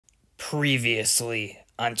Previously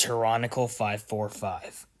on Terronicle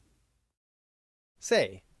 545.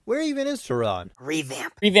 Say, where even is Terron?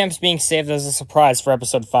 Revamp. Revamp's being saved as a surprise for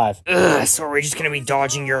episode 5. Ugh, so are we just gonna be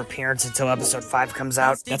dodging your appearance until episode 5 comes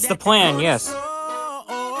out? That's the plan, yes.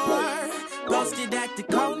 Posted at the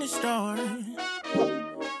corner store.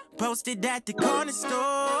 Posted at the corner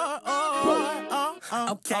store.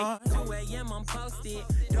 Okay. 2 a.m. I'm posted.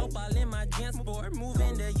 Dope all in my dance floor.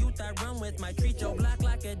 Moving the youth I run with. My treat your block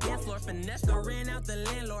like a dance floor. Finesse or ran out the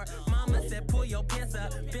landlord. Mama said pull your pants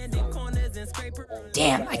up. Bending corners and scraper.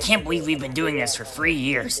 Damn, I can't believe we've been doing this for 3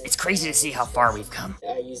 years. It's crazy to see how far we've come.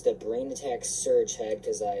 I used a brain attack surge head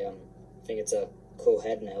because I think it's a cool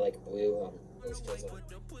head and I like blue. Just because why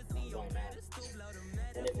not?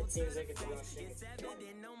 And if it seems like it's rushing.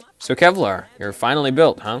 So Kevlar, you're finally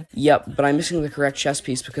built, huh? Yep, but I'm missing the correct chest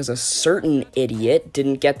piece because a certain idiot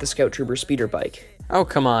didn't get the Scout Trooper speeder bike. Oh,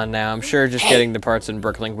 come on now. I'm sure just getting the parts in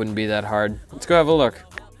Brooklyn wouldn't be that hard. Let's go have a look.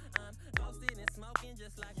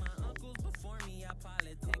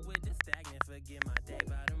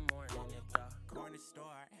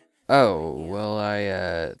 Oh, well,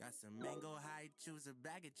 I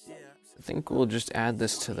think we'll just add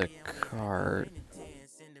this to the cart.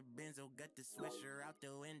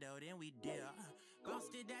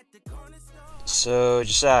 So,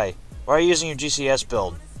 Josiah, why are you using your GCS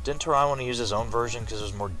build? Didn't Terron want to use his own version because it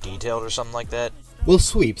was more detailed or something like that? Well,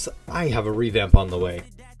 Sweeps, I have a revamp on the way.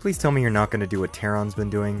 Please tell me you're not going to do what Terron's been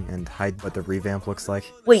doing and hide what the revamp looks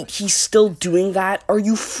like. Wait, he's still doing that? Are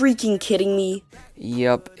you freaking kidding me?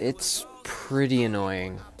 Yep, it's pretty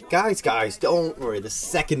annoying. Guys, don't worry. The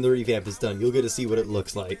second the revamp is done, you'll get to see what it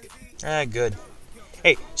looks like. Ah, good.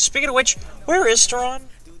 Hey, speaking of which, where is Terron?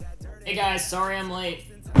 Hey guys, sorry I'm late.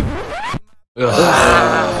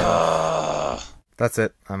 That's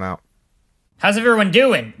it. I'm out. How's everyone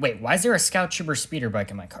doing? Wait, why is there a Scout Trooper speeder bike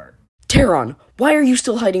in my cart? Terron, why are you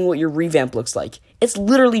still hiding what your revamp looks like? It's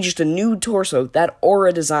literally just a new torso that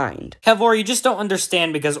Aura designed. Kevlar, you just don't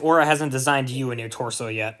understand because Aura hasn't designed you a new torso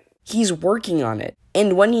yet. He's working on it.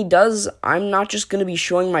 And when he does, I'm not just going to be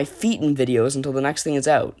showing my feet in videos until the next thing is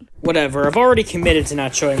out. Whatever, I've already committed to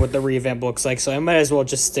not showing what the revamp looks like, so I might as well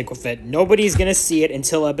just stick with it. Nobody's gonna see it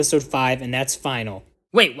until episode 5, and that's final.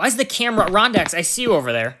 Wait, why's the camera- Rondax, I see you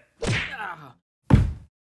over there.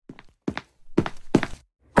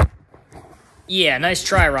 Yeah, nice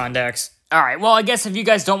try, Rondax. Alright, well, I guess if you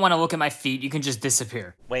guys don't want to look at my feet, you can just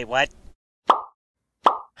disappear. Wait, what?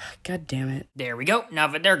 God damn it. There we go, now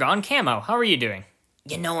that they're gone, Camo, how are you doing?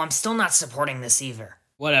 You know, I'm still not supporting this either.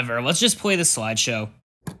 Whatever, let's just play the slideshow.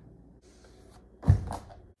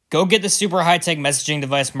 Go get the super high-tech messaging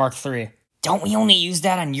device Mark III. Don't we only use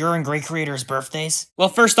that on your and Great Creator's birthdays? Well,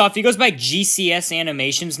 first off, he goes by GCS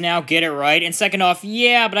Animations now, get it right. And second off,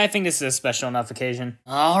 yeah, but I think this is a special enough occasion.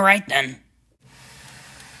 Alright then.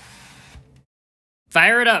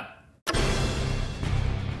 Fire it up.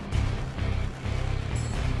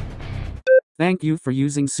 Thank you for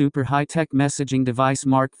using Super High-Tech Messaging Device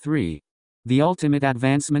Mark III, the ultimate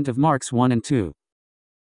advancement of Marks 1 and 2.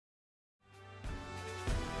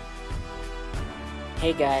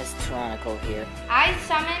 Hey guys, Terronicle here. I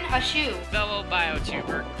summon a shoe. Fellow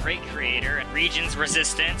biotuber, Great Creator, and Regions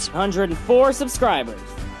Resistance. 104 subscribers.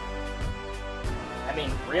 I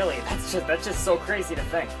mean, really, that's just so crazy to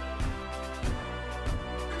think.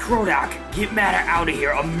 Krodak, get Matta out of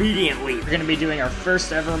here immediately. We're gonna be doing our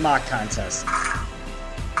first ever mock contest.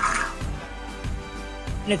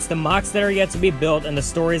 And it's the mocks that are yet to be built and the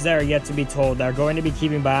stories that are yet to be told that are going to be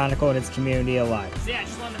keeping Bionicle and its community alive. So yeah, I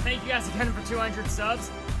just wanted to thank you guys again for 200 subs.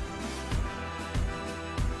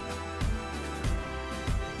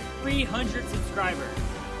 300 subscribers.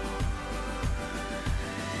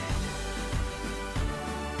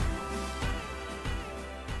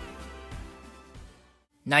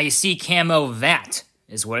 Now you see, Camo, that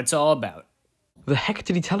is what it's all about. The heck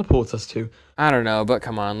did he teleport us to? I don't know, but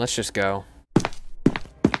come on, let's just go.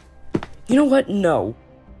 You know what? No.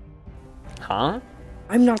 Huh?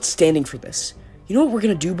 I'm not standing for this. You know what we're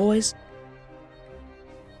gonna do, boys?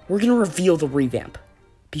 We're gonna reveal the revamp.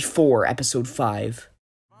 Before episode 5.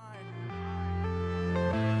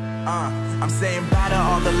 I'm saying bye to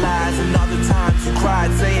all the lies and all the times you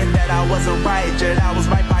cried, saying that I wasn't right, yet I was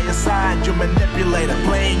right by your side. You manipulator,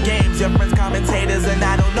 playing games, your friends commentators, and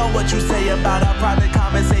I don't know what you say about our private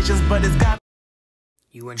conversations, but it's got.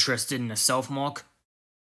 You interested in a self-mock?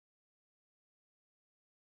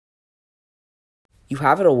 You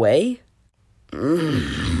have it away?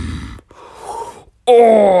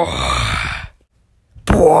 Oh!